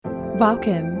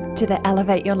Welcome to the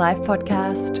Elevate Your Life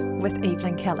podcast with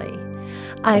Evelyn Kelly.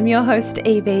 I'm your host,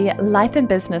 Evie, life and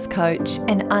business coach,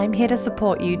 and I'm here to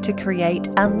support you to create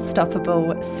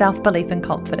unstoppable self-belief and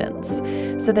confidence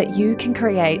so that you can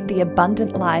create the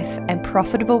abundant life and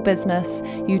profitable business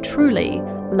you truly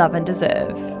love and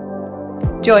deserve.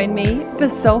 Join me for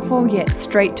soulful yet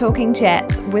straight-talking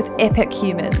chats with epic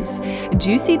humans,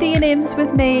 juicy D&Ms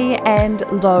with me, and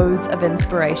loads of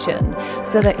inspiration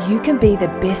so that you can be the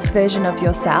best version of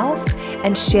yourself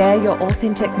and share your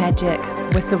authentic magic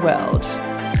with the world.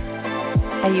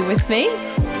 Are you with me?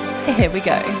 Here we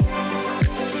go.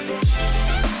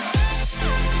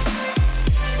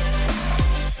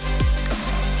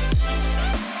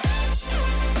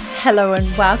 Hello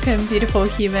and welcome, beautiful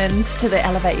humans, to the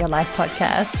Elevate Your Life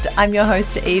podcast. I'm your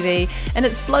host, Evie, and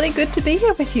it's bloody good to be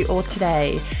here with you all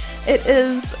today. It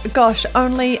is,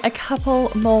 only a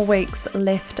couple more weeks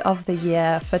left of the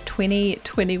year for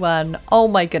 2021. Oh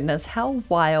my goodness, how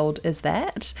wild is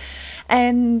that?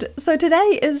 And so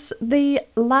today is the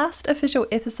last official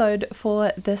episode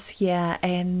for this year,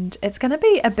 and it's going to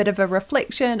be a bit of a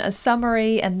reflection, a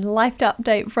summary, and life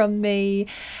update from me,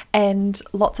 and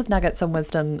lots of nuggets and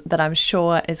wisdom that I'm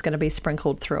sure is going to be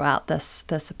sprinkled throughout this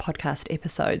podcast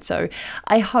episode. So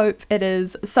I hope it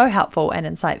is so helpful and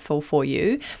insightful for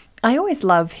you. I always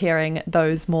love hearing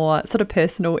those more sort of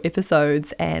personal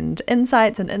episodes and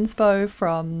insights and inspo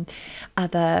from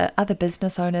other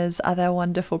business owners, other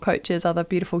wonderful coaches, other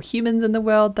beautiful humans in the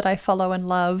world that I follow and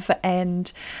love.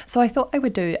 And so I thought I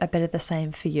would do a bit of the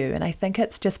same for you. And I think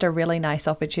it's just a really nice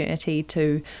opportunity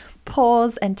to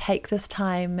pause and take this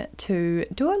time to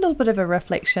do a little bit of a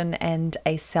reflection and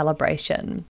a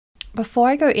celebration. Before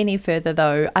I go any further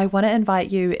though, I want to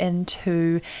invite you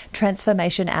into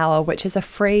Transformation Hour, which is a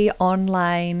free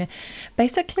online,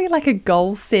 basically like a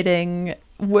goal setting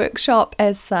workshop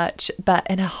as such, but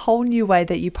in a whole new way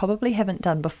that you probably haven't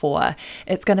done before.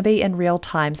 It's going to be in real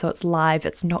time, so it's live.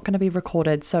 It's not going to be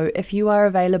recorded. So if you are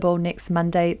available next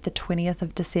Monday, the 20th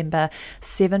of December,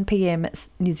 7 p.m.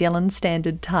 New Zealand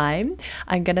Standard Time,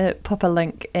 I'm going to pop a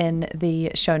link in the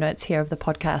show notes here of the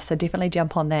podcast. So definitely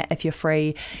jump on that if you're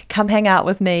free. Come hang out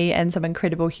with me and some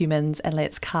incredible humans, and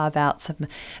let's carve out some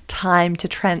time to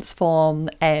transform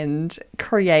and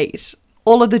create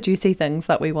all of the juicy things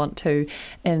that we want to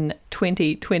in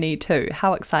 2022.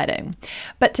 How exciting.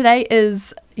 But today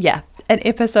is, an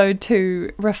episode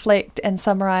to reflect and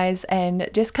summarize and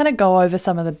just kind of go over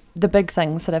some of the big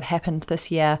things that have happened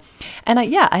this year. And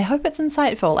I hope it's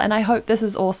insightful. And I hope this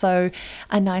is also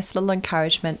a nice little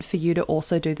encouragement for you to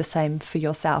also do the same for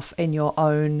yourself in your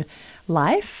own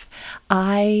life.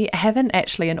 I haven't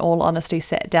actually, in all honesty,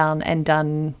 sat down and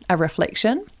done a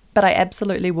reflection, but I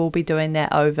absolutely will be doing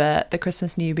that over the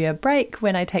Christmas New Year break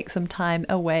when I take some time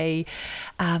away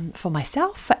for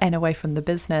myself and away from the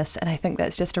business. And I think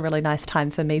that's just a really nice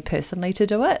time for me personally to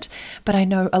do it. But I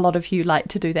know a lot of you like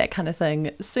to do that kind of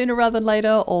thing sooner rather than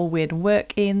later, or when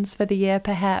work ends for the year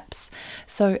perhaps.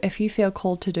 So if you feel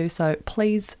called to do so,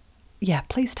 please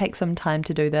take some time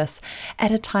to do this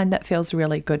at a time that feels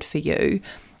really good for you.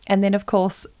 And then of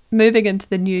course, moving into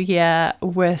the new year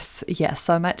with,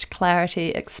 so much clarity,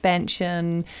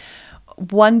 expansion,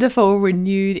 wonderful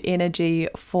renewed energy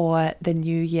for the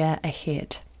new year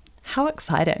ahead. How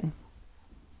exciting.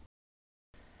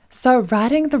 So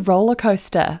riding the roller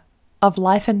coaster of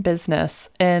life and business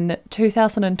in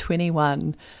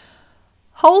 2021.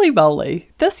 Holy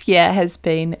moly, this year has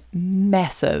been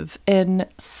massive in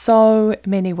so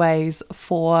many ways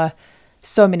for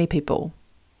so many people.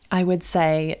 I would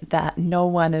say that no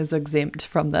one is exempt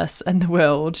from this in the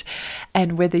world.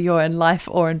 And whether you're in life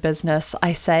or in business,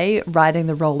 I say riding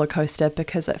the roller coaster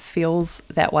because it feels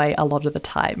that way a lot of the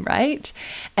time, right?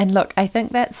 And look, I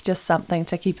think that's just something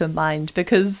to keep in mind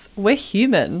because we're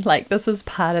human. Like, this is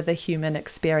part of the human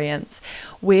experience.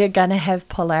 We're going to have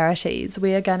polarities.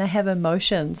 We are going to have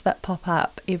emotions that pop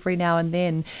up every now and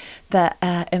then that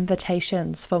are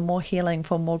invitations for more healing,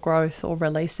 for more growth or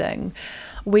releasing.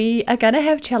 We are going to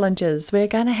have challenges. We're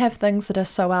going to have things that are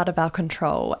so out of our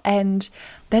control. And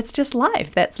that's just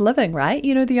life. That's living, right?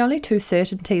 You know, the only two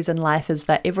certainties in life is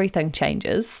that everything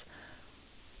changes.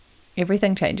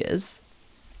 Everything changes.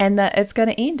 And that it's going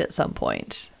to end at some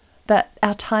point. That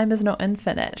our time is not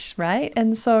infinite, right?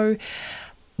 And so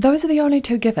those are the only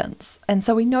two givens. And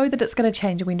so we know that it's going to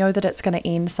change and we know that it's going to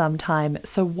end sometime.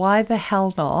 So why the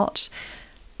hell not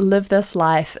live this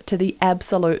life to the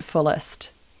absolute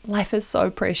fullest? Life is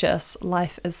so precious.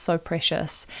 Life is so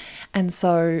precious. And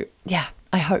so,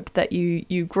 I hope that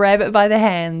you grab it by the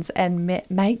hands and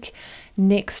make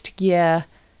next year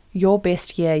your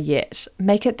best year yet.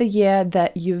 Make it the year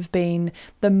that you've been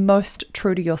the most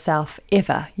true to yourself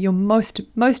ever. Your most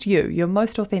you, your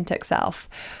most authentic self.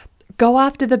 Go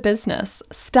after the business.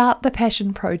 Start the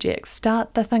passion project.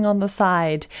 Start the thing on the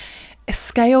side.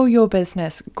 Scale your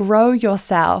business. Grow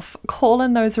yourself. Call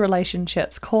in those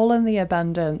relationships. Call in the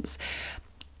abundance.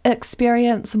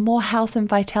 Experience more health and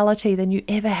vitality than you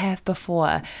ever have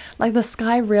before. Like, the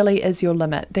sky really is your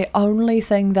limit. The only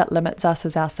thing that limits us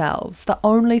is ourselves. The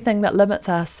only thing that limits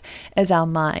us is our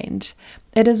mind.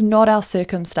 It is not our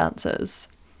circumstances.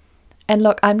 And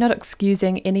look, I'm not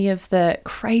excusing any of the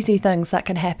crazy things that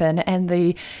can happen and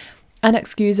the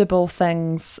unexcusable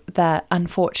things that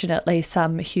unfortunately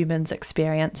some humans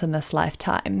experience in this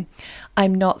lifetime.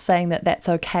 I'm not saying that that's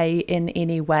okay in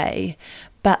any way.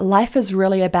 But life is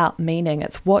really about meaning.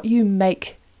 It's what you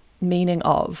make meaning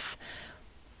of.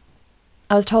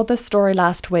 I was told this story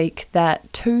last week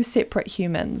that two separate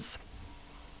humans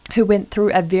who went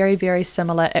through a very, very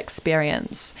similar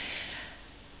experience.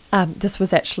 This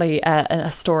was actually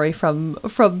a story from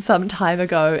some time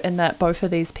ago, in that both of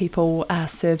these people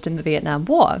served in the Vietnam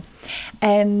War.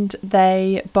 And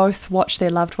they both watched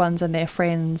their loved ones and their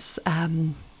friends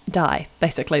die,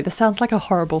 basically. This sounds like a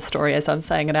horrible story as I'm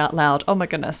saying it out loud. Oh my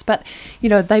goodness. But,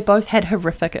 they both had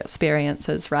horrific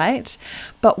experiences, right?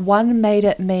 But one made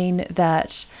it mean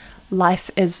that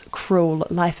life is cruel,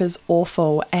 life is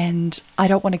awful, and I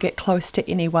don't want to get close to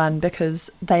anyone because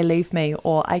they leave me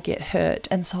or I get hurt.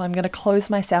 And so I'm going to close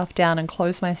myself down and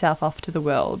close myself off to the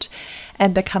world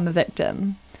and become a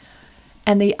victim.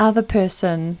 And the other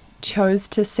person chose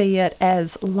to see it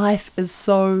as life is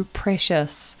so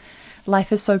precious.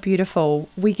 Life is so beautiful.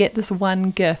 We get this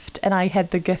one gift, and I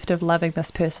had the gift of loving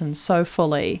this person so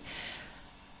fully.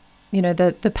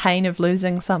 The pain of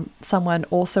losing someone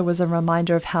also was a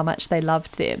reminder of how much they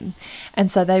loved them.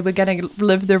 And so they were going to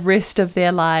live the rest of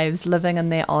their lives living in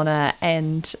their honor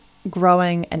and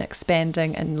growing and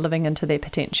expanding and living into their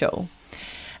potential.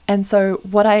 And so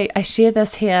what I share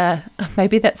this here,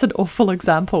 maybe that's an awful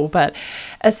example, but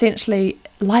essentially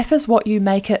life is what you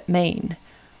make it mean.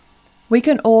 We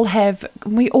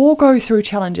all go through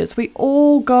challenges.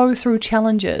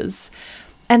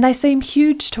 And they seem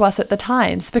huge to us at the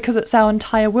times because it's our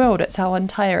entire world. It's our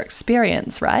entire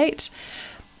experience, right?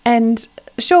 And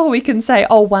sure, we can say,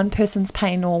 one person's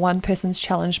pain or one person's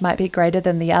challenge might be greater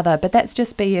than the other, but that's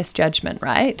just BS judgment,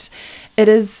 right? It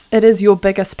is your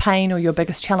biggest pain or your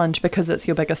biggest challenge because it's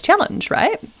your biggest challenge,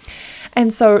 right?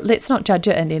 And so let's not judge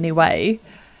it in any way,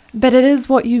 but it is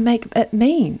what you make it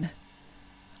mean.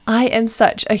 I am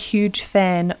such a huge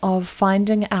fan of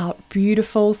finding out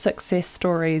beautiful success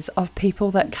stories of people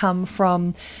that come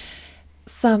from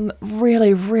some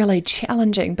really, really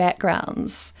challenging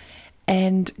backgrounds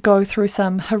and go through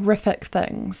some horrific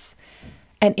things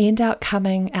and end up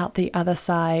coming out the other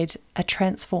side a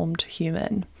transformed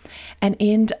human and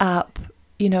end up,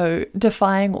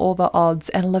 defying all the odds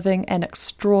and living an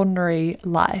extraordinary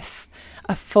life,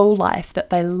 a full life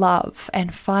that they love,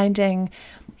 and finding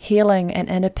healing and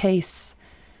inner peace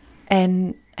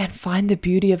and find the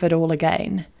beauty of it all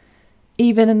again,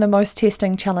 even in the most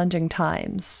testing, challenging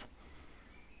times.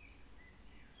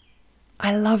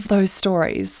 I love those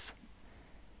stories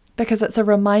because it's a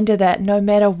reminder that no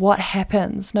matter what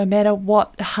happens, no matter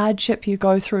what hardship you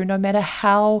go through, no matter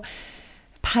how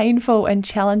painful and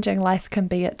challenging life can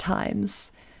be at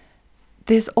times,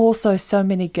 there's also so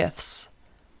many gifts.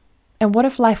 And what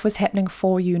if life was happening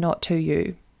for you, not to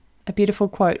you? A beautiful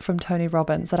quote from Tony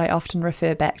Robbins that I often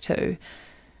refer back to.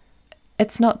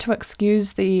 It's not to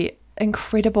excuse the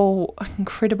incredible,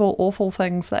 awful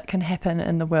things that can happen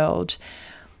in the world.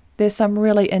 There's some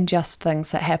really unjust things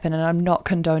that happen, and I'm not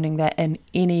condoning that in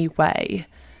any way.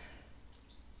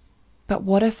 But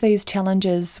what if these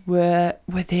challenges were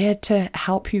there to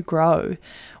help you grow,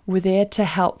 were there to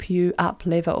help you up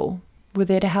level, were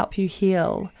there to help you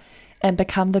heal and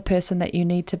become the person that you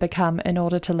need to become in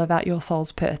order to live out your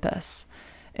soul's purpose,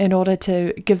 in order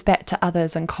to give back to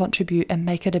others and contribute and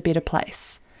make it a better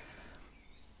place?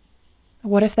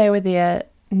 What if they were there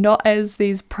not as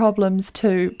these problems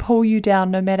to pull you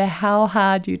down no matter how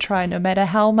hard you try, no matter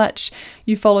how much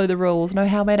you follow the rules, no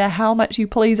matter how much you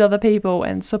please other people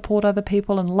and support other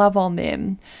people and love on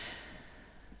them?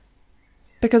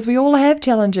 Because we all have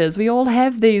challenges, we all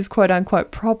have these quote unquote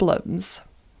problems.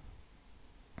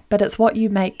 But it's what you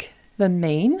make them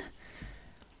mean,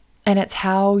 and it's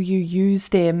how you use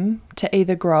them to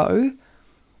either grow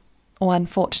or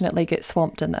unfortunately get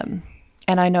swamped in them.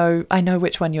 And I know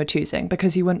which one you're choosing,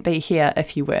 because you wouldn't be here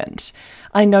if you weren't.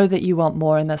 I know that you want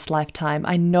more in this lifetime.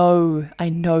 I know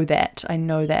that.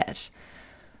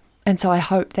 And so I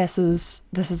hope this is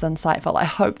insightful. I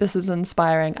hope this is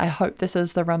inspiring. I hope this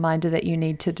is the reminder that you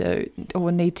need to do,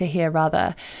 or need to hear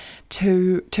rather,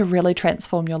 to really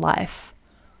transform your life.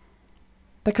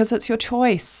 Because it's your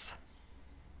choice.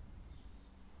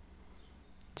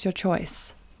 It's your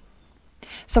choice.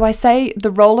 So I say the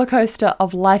roller coaster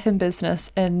of life and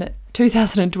business in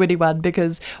 2021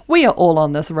 because we are all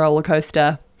on this roller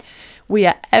coaster. We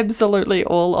are absolutely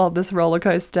all on this roller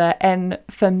coaster. And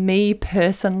for me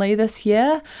personally this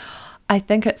year, I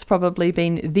think it's probably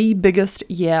been the biggest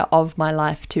year of my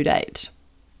life to date.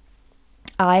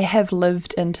 I have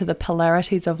lived into the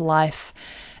polarities of life,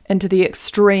 into the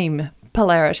extreme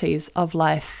polarities of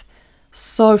life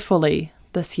so fully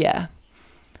this year.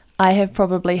 I have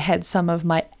probably had some of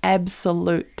my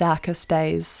absolute darkest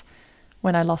days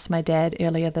when I lost my dad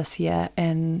earlier this year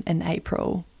in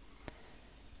April.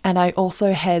 And I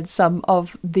also had some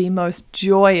of the most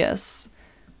joyous,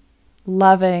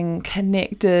 loving,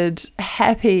 connected,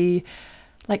 happy,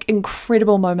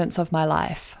 incredible moments of my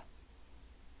life.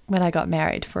 When I got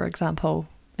married, for example,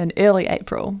 in early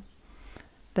April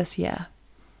this year.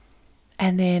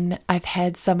 And then I've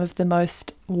had some of the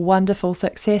most wonderful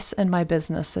success in my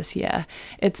business this year.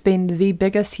 It's been the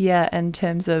biggest year in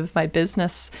terms of my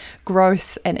business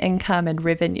growth and income and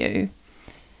revenue.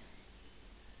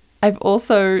 I've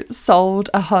also sold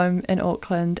a home in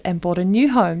Auckland and bought a new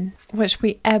home, which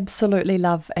we absolutely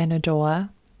love and adore.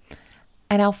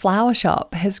 And our flower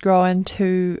shop has grown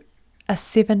to a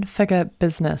 7-figure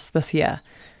business this year.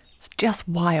 It's just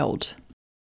wild.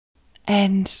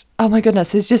 And oh my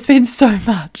goodness, there's just been so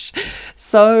much,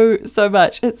 so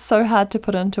much. It's so hard to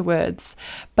put into words.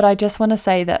 But I just want to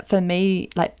say that for me,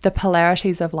 the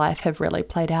polarities of life have really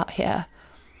played out here.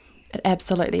 It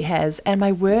absolutely has. And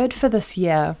my word for this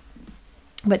year,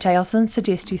 which I often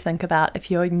suggest you think about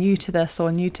if you're new to this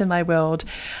or new to my world,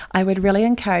 I would really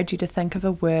encourage you to think of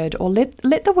a word, or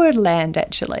let the word land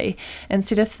actually,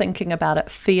 instead of thinking about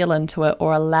it, feel into it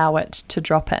or allow it to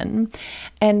drop in,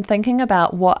 and thinking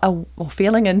about or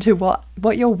feeling into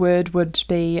what your word would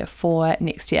be for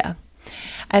next year.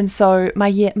 And so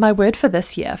my word for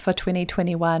this year, for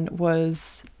 2021,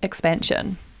 was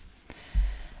expansion.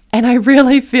 And I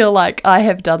really feel like I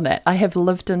have done that. I have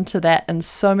lived into that in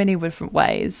so many different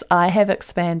ways. I have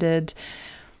expanded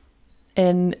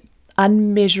in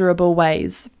unmeasurable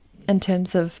ways in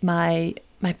terms of my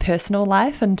personal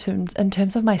life, in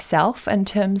terms of myself, in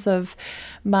terms of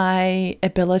my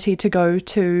ability to go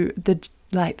to the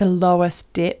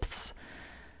lowest depths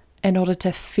in order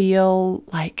to feel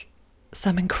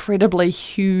some incredibly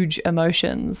huge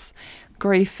emotions.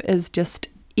 Grief is just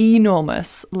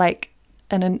enormous,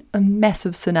 and a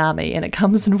massive tsunami, and it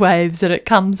comes in waves, and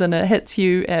it hits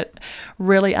you at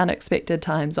really unexpected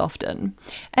times often.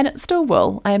 And it still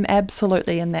will. I am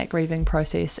absolutely in that grieving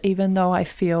process, even though I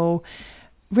feel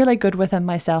really good within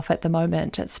myself at the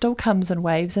moment. It still comes in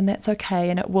waves, and that's okay,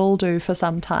 and it will do for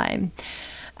some time.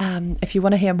 If you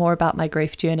want to hear more about my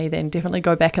grief journey, then definitely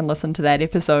go back and listen to that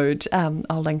episode.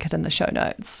 I'll link it in the show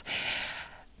notes.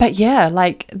 But yeah,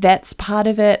 that's part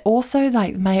of it. Also,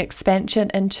 my expansion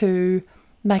into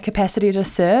my capacity to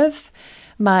serve,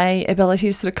 my ability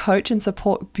to sort of coach and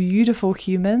support beautiful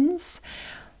humans,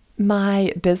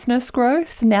 my business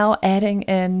growth, now adding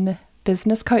in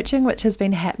business coaching, which has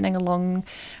been happening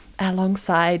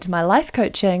alongside my life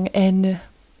coaching in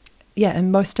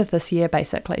most of this year,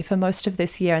 basically, for most of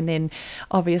this year. And then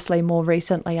obviously more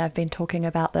recently, I've been talking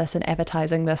about this and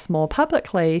advertising this more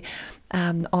publicly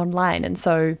online. And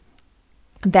so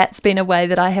that's been a way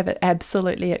that I have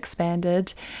absolutely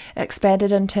expanded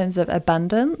in terms of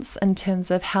abundance, in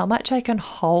terms of how much I can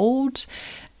hold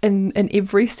in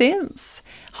every sense,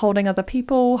 holding other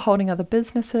people, holding other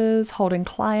businesses, holding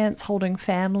clients, holding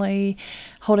family,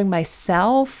 holding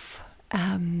myself.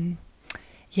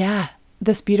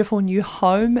 This beautiful new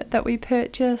home that we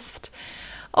purchased.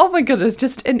 Oh my goodness,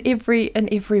 just in every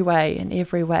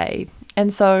way.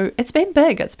 And so it's been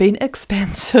big, it's been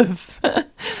expansive.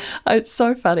 It's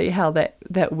so funny how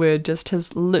that word just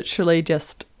has literally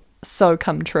just so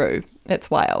come true.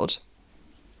 It's wild.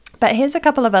 But here's a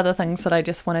couple of other things that I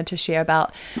just wanted to share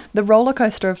about the roller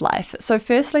coaster of life. So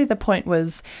firstly, the point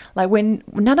was when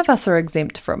none of us are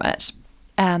exempt from it,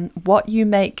 what you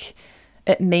make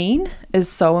it mean is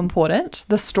so important.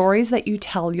 The stories that you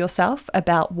tell yourself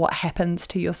about what happens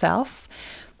to yourself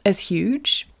is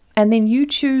huge. And then you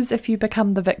choose if you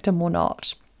become the victim or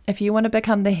not. If you want to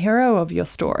become the hero of your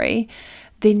story,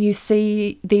 then you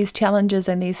see these challenges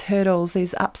and these hurdles,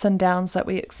 these ups and downs that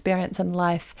we experience in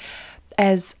life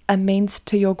as a means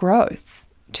to your growth,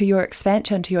 to your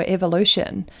expansion, to your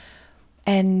evolution.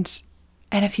 And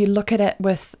if you look at it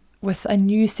with with a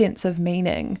new sense of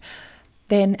meaning,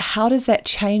 then how does that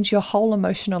change your whole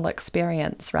emotional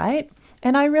experience, right?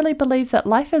 And I really believe that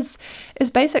life is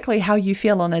basically how you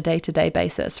feel on a day-to-day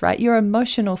basis, right? Your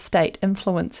emotional state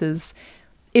influences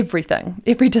everything,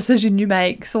 every decision you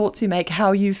make, thoughts you make,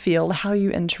 how you feel, how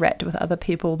you interact with other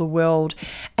people, the world,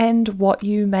 and what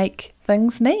you make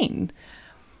things mean.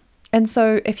 And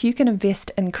so if you can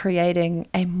invest in creating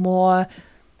a more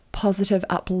positive,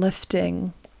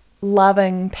 uplifting,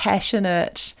 loving,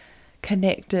 passionate,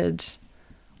 connected,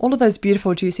 all of those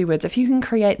beautiful, juicy words, if you can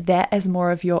create that as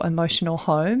more of your emotional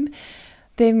home,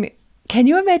 then can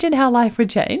you imagine how life would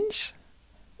change?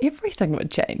 Everything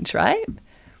would change, right?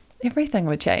 Everything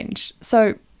would change.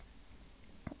 So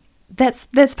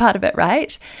that's part of it,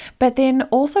 right? But then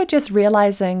also just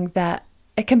realizing that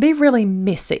it can be really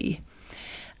messy.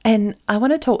 And I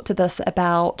want to talk to this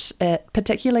about it,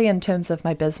 particularly in terms of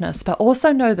my business, but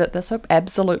also know that this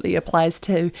absolutely applies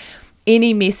to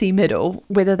any messy middle,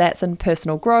 whether that's in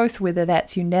personal growth, whether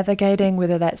that's you navigating,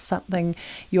 whether that's something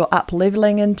you're up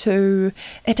leveling into.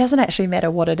 It doesn't actually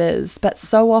matter what it is, but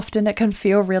so often it can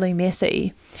feel really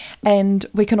messy. And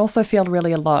we can also feel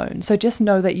really alone. So just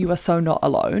know that you are so not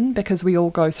alone, because we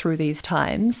all go through these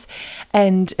times.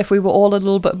 And if we were all a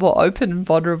little bit more open and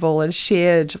vulnerable and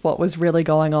shared what was really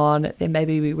going on, then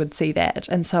maybe we would see that.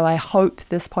 And so I hope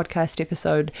this podcast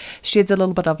episode sheds a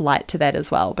little bit of light to that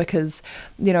as well, because,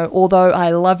 although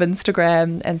I love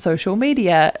Instagram and social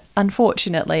media,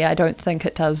 unfortunately, I don't think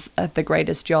it does the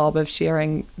greatest job of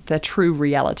sharing the true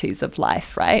realities of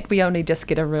life, right? We only just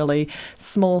get a really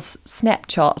small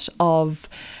snapshot of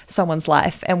someone's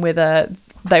life, and whether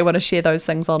they want to share those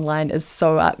things online is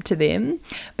so up to them.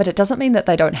 But it doesn't mean that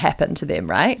they don't happen to them,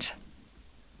 right?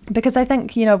 Because I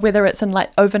think, whether it's in like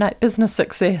overnight business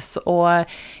success, or,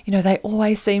 they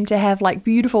always seem to have like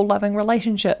beautiful, loving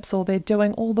relationships, or they're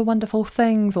doing all the wonderful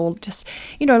things, or just,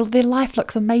 their life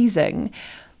looks amazing.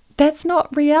 That's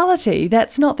not reality.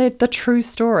 That's not the true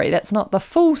story. That's not the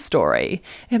full story.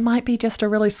 It might be just a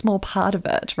really small part of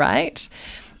it, right?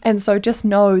 And so just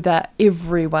know that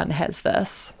everyone has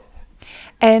this.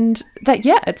 And that,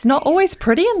 it's not always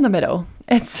pretty in the middle.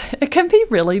 It can be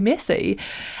really messy.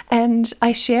 And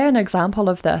I share an example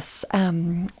of this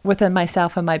within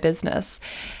myself and my business.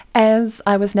 As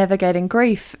I was navigating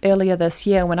grief earlier this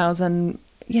year, when I was in,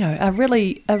 a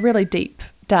really deep,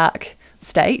 dark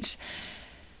state,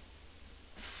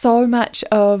 so much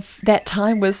of that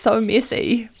time was so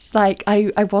messy. Like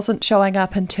I wasn't showing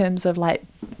up in terms of like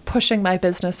pushing my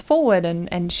business forward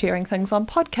and sharing things on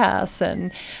podcasts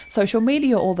and social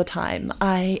media all the time.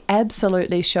 I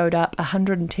absolutely showed up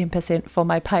 110% for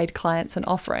my paid clients and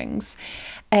offerings.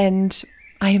 And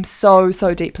I am so,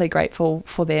 so deeply grateful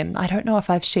for them. I don't know if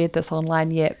I've shared this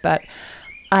online yet, but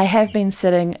I have been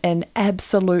sitting in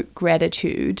absolute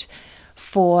gratitude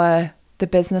for the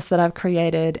business that I've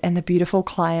created and the beautiful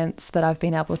clients that I've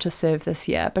been able to serve this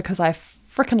year, because I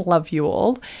freaking love you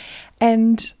all.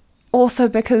 And also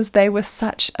because they were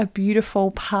such a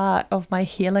beautiful part of my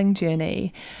healing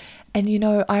journey. And,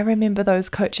 I remember those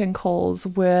coaching calls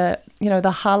were,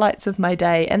 the highlights of my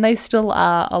day, and they still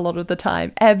are a lot of the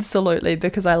time. Absolutely,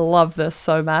 because I love this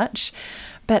so much.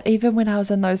 But even when I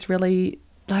was in those really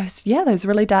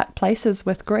dark places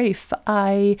with grief,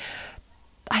 I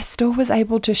still was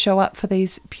able to show up for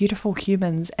these beautiful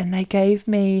humans, and they gave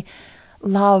me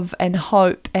love and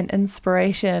hope and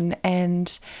inspiration,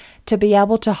 and to be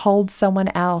able to hold someone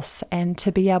else and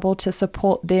to be able to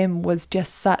support them was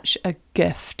just such a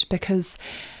gift, because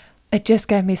it just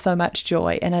gave me so much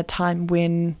joy in a time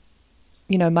when,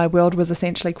 my world was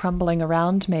essentially crumbling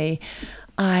around me.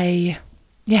 I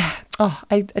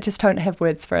just don't have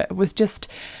words for it. It was just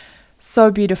so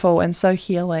beautiful and so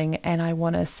healing. And I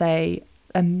want to say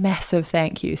a massive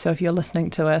thank you. So if you're listening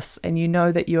to us and you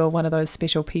know that you are one of those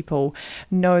special people,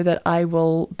 know that I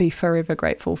will be forever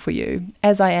grateful for you,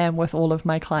 as I am with all of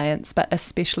my clients, but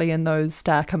especially in those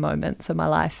darker moments in my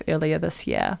life earlier this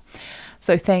year.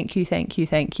 So thank you, thank you,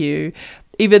 thank you.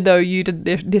 Even though you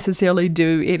didn't necessarily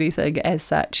do anything as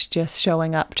such, just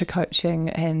showing up to coaching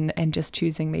and just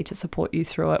choosing me to support you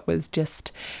through it was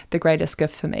just the greatest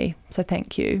gift for me. So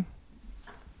thank you.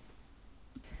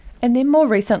 And then more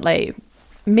recently,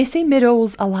 messy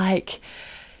middles are like,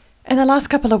 in the last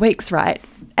couple of weeks, right,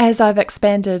 as I've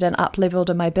expanded and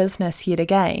up-leveled in my business yet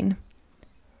again,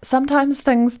 sometimes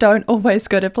things don't always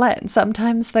go to plan.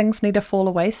 Sometimes things need to fall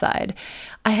a wayside.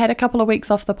 I had a couple of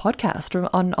weeks off the podcast,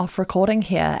 off recording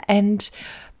here, and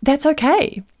that's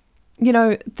okay.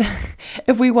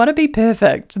 If we want to be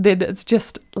perfect, then it's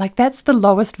just like, that's the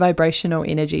lowest vibrational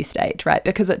energy state, right?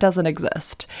 Because it doesn't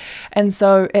exist. And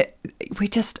so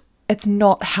It's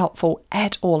not helpful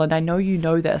at all. And I know you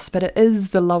know this, but it is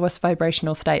the lowest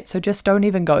vibrational state. So just don't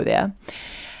even go there.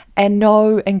 And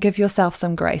know and give yourself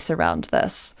some grace around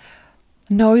this.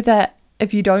 Know that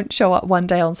if you don't show up one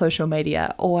day on social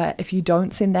media, or if you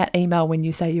don't send that email when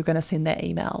you say you're going to send that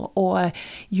email, or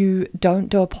you don't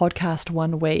do a podcast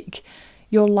one week,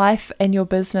 your life and your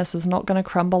business is not going to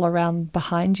crumble around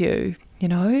behind you.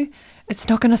 It's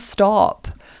not going to stop,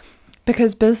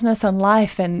 because business and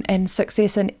life and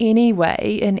success in any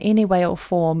way or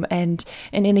form, and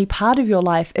in any part of your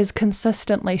life, is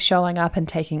consistently showing up and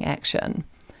taking action.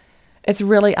 It's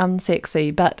really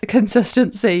unsexy, but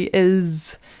consistency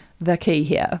is the key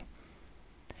here.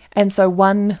 And so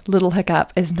one little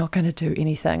hiccup is not going to do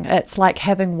anything. It's like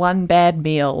having one bad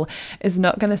meal is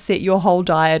not going to set your whole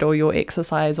diet or your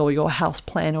exercise or your house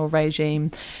plan or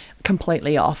regime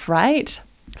completely off, right?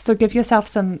 So give yourself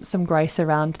some grace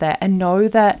around that, and know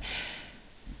that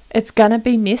it's going to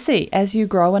be messy as you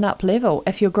grow and up level.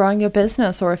 If you're growing your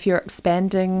business, or if you're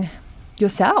expanding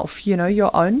yourself,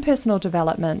 your own personal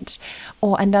development,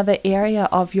 or another area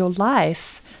of your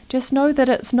life, just know that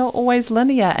it's not always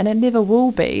linear, and it never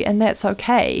will be, and that's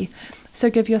okay. So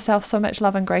give yourself so much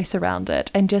love and grace around it,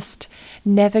 and just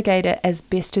navigate it as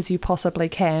best as you possibly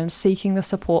can, seeking the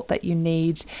support that you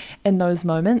need in those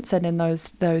moments and in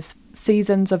those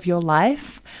seasons of your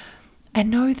life. And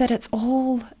know that it's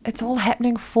all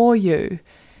happening for you.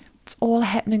 It's all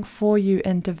happening for you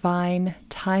in divine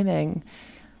timing.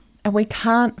 And we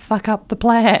can't fuck up the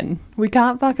plan. We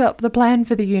can't fuck up the plan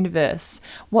for the universe.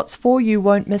 What's for you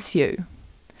won't miss you.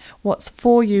 What's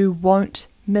for you won't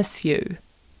miss you.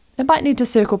 It might need to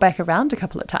circle back around a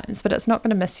couple of times, but it's not going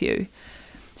to miss you.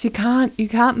 So you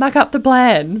can't muck up the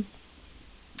plan.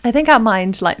 I think our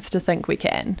mind likes to think we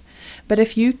can. But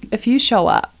if you show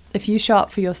up, if you show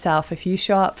up for yourself, if you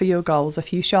show up for your goals,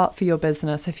 if you show up for your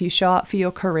business, if you show up for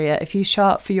your career, if you show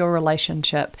up for your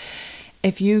relationship,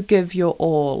 if you give your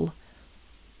all,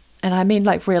 and I mean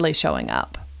like really showing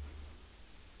up,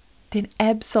 then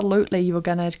absolutely you are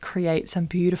going to create some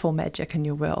beautiful magic in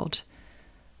your world.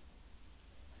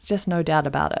 There's just no doubt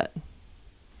about it.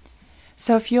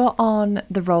 So if you're on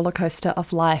the roller coaster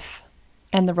of life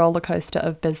and the roller coaster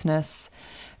of business,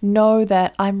 know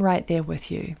that I'm right there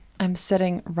with you. I'm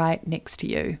sitting right next to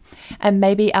you. And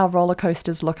maybe our roller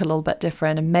coasters look a little bit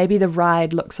different, and maybe the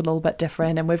ride looks a little bit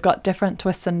different, and we've got different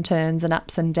twists and turns and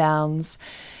ups and downs.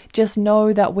 Just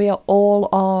know that we are all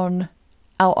on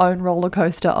our own roller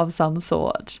coaster of some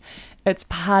sort. It's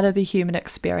part of the human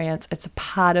experience. It's a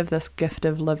part of this gift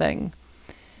of living.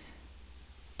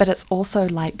 But it's also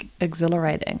like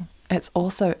exhilarating. It's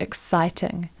also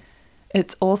exciting.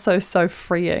 It's also so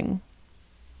freeing.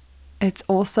 It's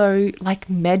also like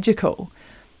magical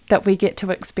that we get to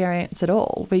experience it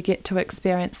all. We get to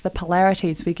experience the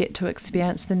polarities. We get to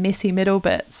experience the messy middle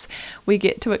bits. We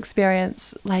get to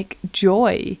experience like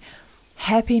joy,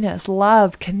 happiness,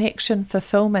 love, connection,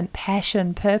 fulfillment,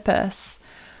 passion, purpose.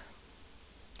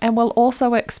 And we'll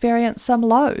also experience some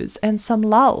lows and some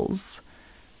lulls.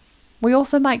 We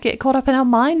also might get caught up in our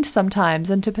mind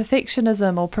sometimes into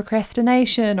perfectionism or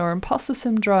procrastination or imposter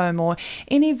syndrome or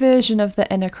any version of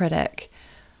the inner critic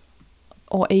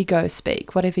or ego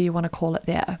speak, whatever you want to call it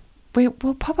there. We'll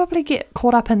probably get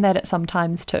caught up in that at some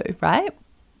times too, right?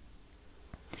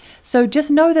 So just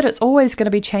know that it's always going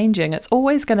to be changing. It's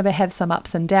always going to have some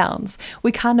ups and downs.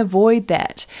 We can't avoid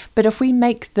that. But if we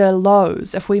make the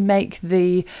lows, if we make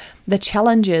the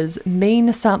challenges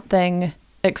mean something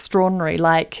extraordinary,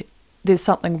 like there's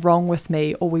something wrong with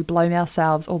me, or we blame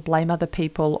ourselves or blame other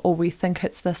people, or we think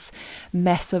it's this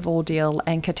massive ordeal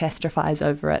and catastrophize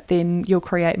over it, then you'll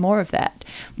create more of that.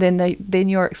 Then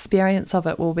your experience of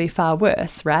it will be far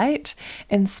worse, right?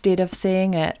 Instead of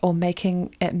seeing it or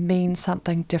making it mean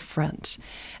something different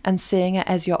and seeing it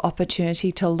as your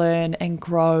opportunity to learn and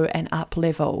grow and up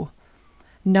level,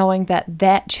 knowing that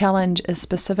that challenge is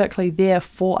specifically there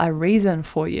for a reason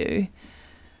for you.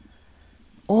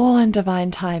 All in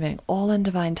divine timing, all in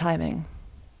divine timing.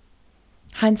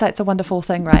 Hindsight's a wonderful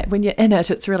thing, right? When you're in it,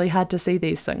 it's really hard to see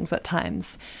these things at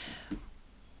times.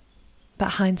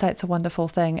 But hindsight's a wonderful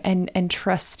thing. And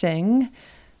trusting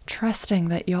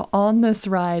that you're on this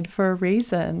ride for a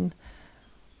reason.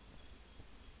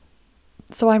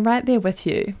 So I'm right there with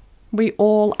you. We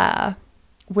all are.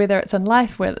 Whether it's in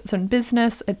life, whether it's in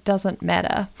business, it doesn't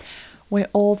matter. We're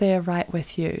all there right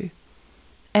with you.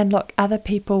 And look, other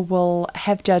people will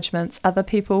have judgments. Other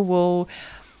people will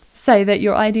say that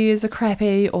your ideas are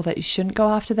crappy, or that you shouldn't go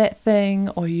after that thing,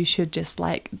 or you should just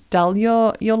like dull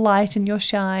your light and your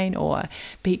shine, or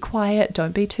be quiet,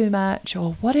 don't be too much,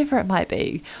 or whatever it might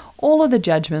be. All of the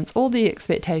judgments, all the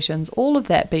expectations, all of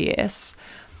that BS.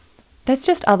 That's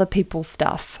just other people's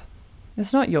stuff.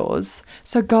 It's not yours.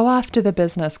 So go after the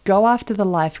business, go after the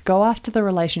life, go after the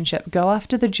relationship, go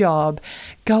after the job,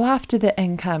 go after the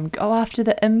income, go after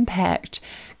the impact,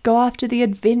 go after the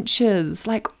adventures,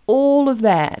 like all of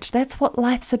that. That's what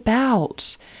life's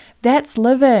about. That's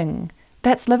living.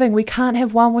 That's living. We can't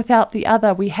have one without the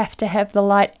other. We have to have the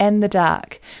light and the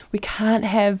dark. We can't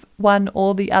have one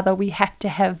or the other. We have to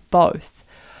have both.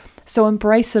 So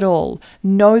embrace it all.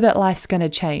 Know that life's going to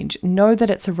change. Know that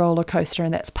it's a roller coaster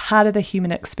and that's part of the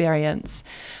human experience.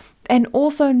 And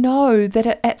also know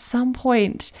that at some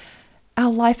point,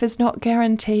 our life is not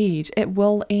guaranteed. It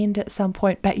will end at some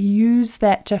point, but use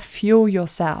that to fuel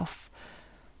yourself.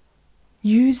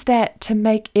 Use that to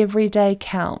make every day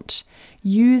count.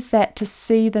 Use that to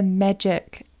see the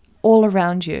magic all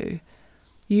around you.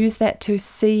 Use that to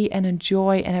see and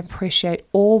enjoy and appreciate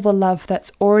all the love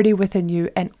that's already within you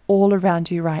and all around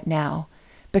you right now,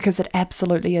 because it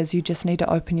absolutely is. You just need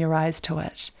to open your eyes to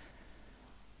it.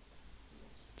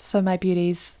 So my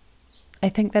beauties, I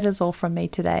think that is all from me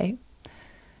today.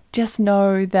 Just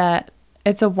know that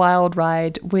it's a wild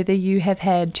ride, whether you have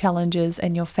had challenges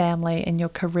in your family, in your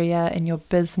career, in your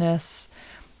business,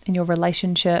 in your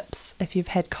relationships, if you've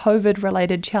had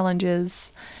COVID-related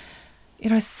challenges,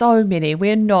 so many.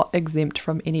 We're not exempt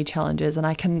from any challenges, and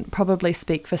I can probably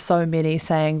speak for so many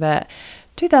saying that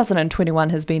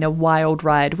 2021 has been a wild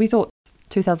ride. We thought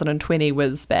 2020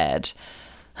 was bad.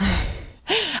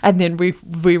 And then we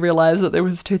realized that there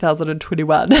was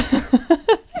 2021.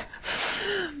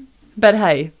 But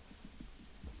hey,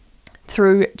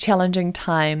 through challenging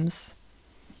times,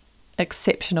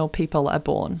 exceptional people are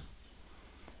born.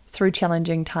 Through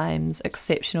challenging times,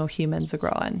 exceptional humans are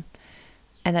grown.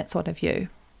 And that's one of you.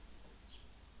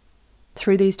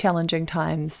 Through these challenging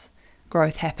times,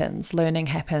 growth happens, learning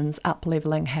happens,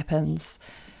 up-leveling happens.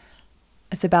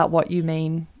 It's about what you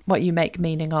make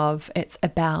meaning of. It's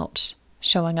about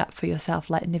showing up for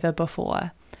yourself like never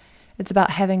before. It's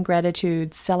about having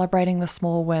gratitude, celebrating the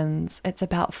small wins. It's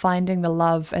about finding the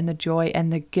love and the joy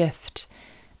and the gift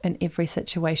in every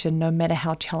situation, no matter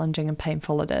how challenging and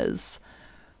painful it is.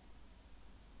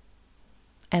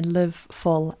 And live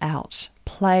full out.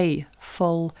 Play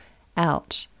full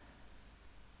out.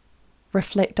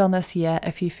 Reflect on this year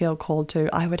if you feel called to.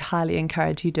 I would highly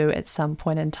encourage you to at some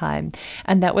point in time.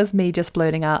 And that was me just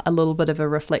blurting out a little bit of a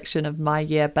reflection of my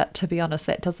year. But to be honest,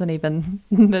 that's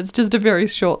just a very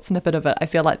short snippet of it. I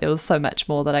feel like there was so much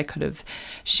more that I could have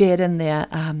shared in there.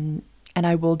 And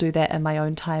I will do that in my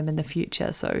own time in the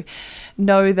future. So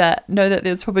know that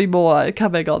there's probably more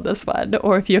coming on this one.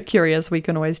 Or if you're curious, we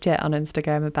can always chat on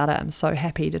Instagram about it. I'm so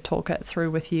happy to talk it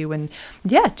through with you and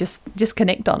just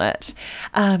connect on it.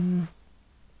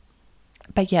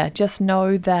 But yeah, just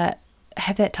know that,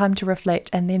 have that time to reflect,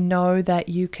 and then know that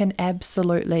you can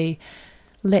absolutely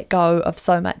let go of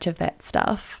so much of that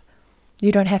stuff.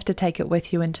 You don't have to take it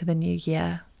with you into the new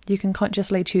year. You can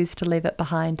consciously choose to leave it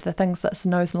behind, the things that's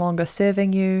no longer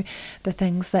serving you, the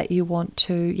things that you want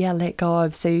to, let go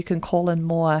of, so you can call in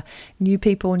more new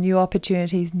people, new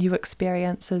opportunities, new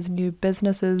experiences, new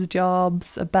businesses,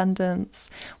 jobs, abundance,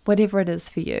 whatever it is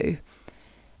for you.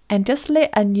 And just let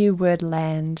a new word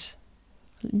land.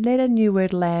 Let a new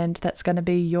word land that's going to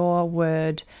be your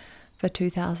word for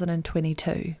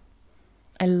 2022.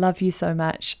 I love you so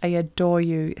much. I adore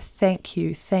you. Thank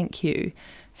you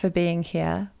for being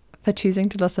here, for choosing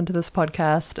to listen to this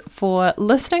podcast, for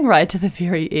listening right to the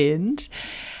very end,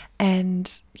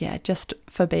 and just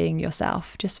for being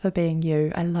yourself, just for being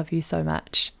you. I love you so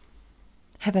much.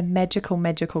 Have a magical,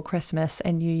 magical Christmas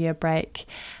and New Year break,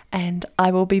 and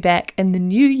I will be back in the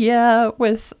new year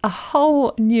with I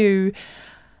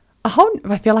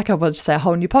feel like I want to say a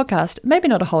whole new podcast, maybe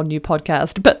not a whole new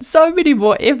podcast, but so many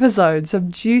more episodes,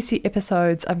 some juicy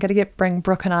episodes. I'm going to bring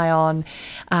Brooke and I on.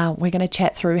 We're going to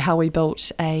chat through how we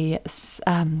built a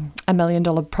 $1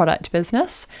 million product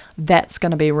business. That's going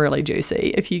to be really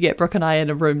juicy. If you get Brooke and I in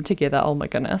a room together, oh my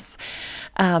goodness,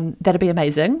 that'll be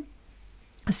amazing.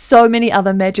 So many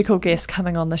other magical guests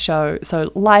coming on the show.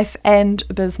 So life and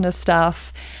business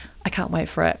stuff. I can't wait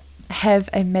for it. Have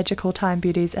a magical time,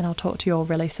 beauties, and I'll talk to you all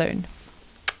really soon.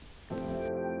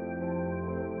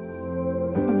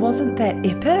 Wasn't that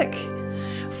epic?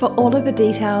 For all of the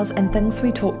details and things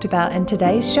we talked about in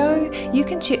today's show, you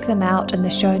can check them out in the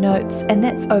show notes, and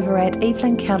that's over at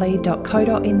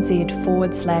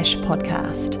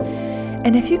evelynkelly.co.nz/podcast.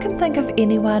 And if you can think of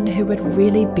anyone who would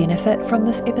really benefit from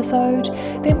this episode,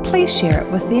 then please share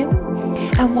it with them.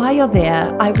 And while you're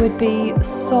there, I would be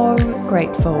so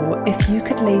grateful if you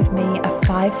could leave me a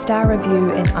 5-star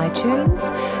review in iTunes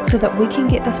so that we can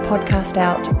get this podcast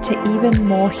out to even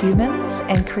more humans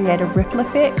and create a ripple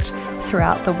effect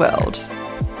throughout the world.